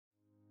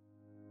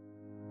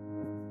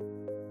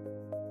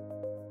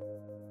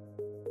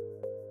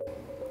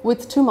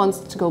With 2 months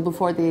to go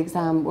before the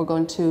exam, we're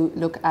going to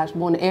look at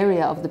one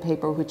area of the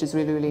paper which is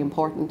really, really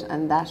important,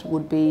 and that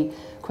would be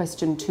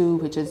question 2,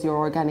 which is your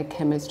organic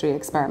chemistry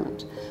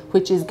experiment,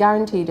 which is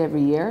guaranteed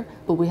every year,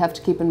 but we have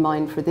to keep in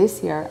mind for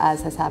this year,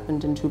 as has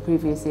happened in 2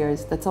 previous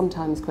years, that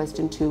sometimes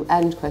question 2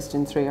 and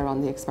question 3 are on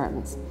the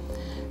experiments.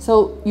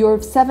 So you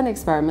have 7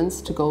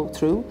 experiments to go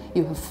through.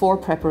 You have 4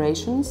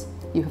 preparations,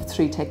 you have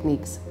 3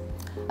 techniques.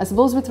 I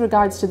suppose with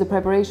regards to the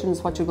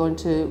preparations, what you're going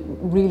to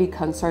really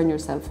concern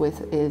yourself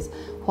with is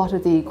what are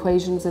the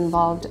equations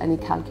involved, any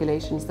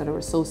calculations that are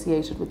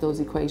associated with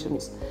those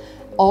equations.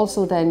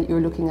 Also then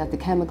you're looking at the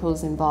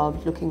chemicals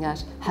involved, looking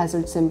at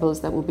hazard symbols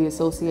that will be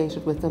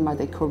associated with them. Are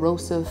they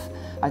corrosive?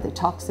 Are they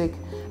toxic?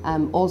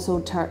 Also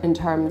in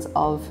terms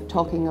of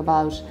talking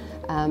about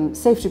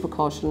safety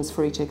precautions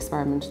for each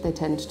experiment. They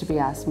tend to be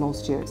asked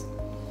most years.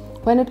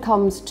 When it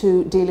comes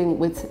to dealing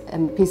with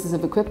pieces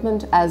of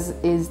equipment, as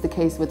is the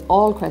case with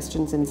all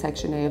questions in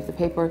section A of the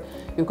paper,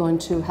 you're going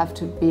to have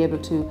to be able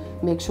to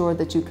make sure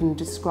that you can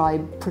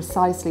describe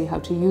precisely how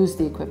to use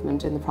the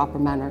equipment in the proper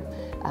manner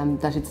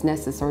that it's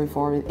necessary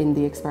for in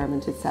the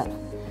experiment itself.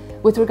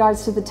 With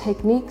regards to the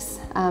techniques,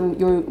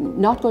 you're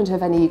not going to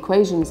have any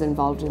equations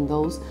involved in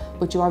those,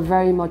 but you are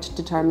very much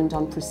determined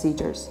on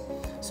procedures.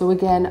 So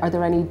again, are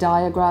there any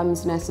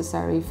diagrams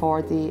necessary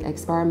for the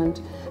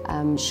experiment?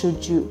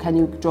 Can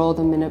you draw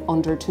them in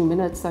under 2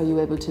 minutes? Are you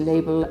able to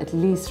label at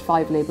least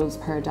 5 labels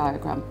per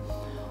diagram?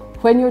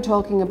 When you're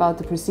talking about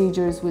the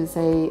procedures, we'll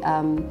say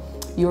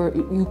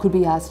you could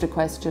be asked a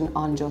question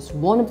on just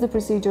one of the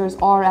procedures,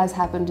 or as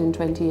happened in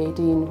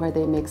 2018 where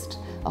they mixed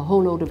a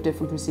whole load of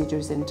different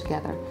procedures in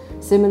together.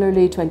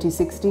 Similarly,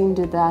 2016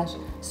 did that.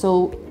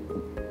 So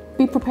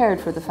be prepared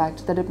for the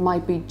fact that it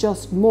might be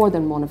just more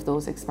than one of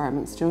those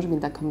experiments, do you know what I mean,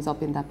 that comes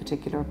up in that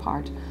particular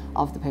part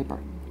of the paper.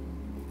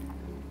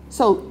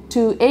 So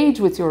to aid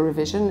with your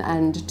revision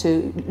and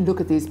to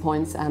look at these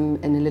points in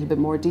a little bit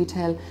more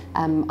detail,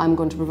 I'm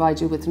going to provide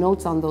you with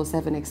notes on those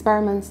 7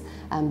 experiments,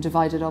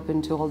 divided up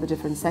into all the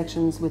different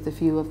sections with a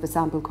few of the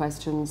sample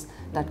questions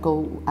that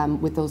go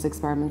with those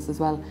experiments as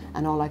well.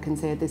 And all I can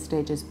say at this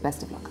stage is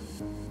best of luck.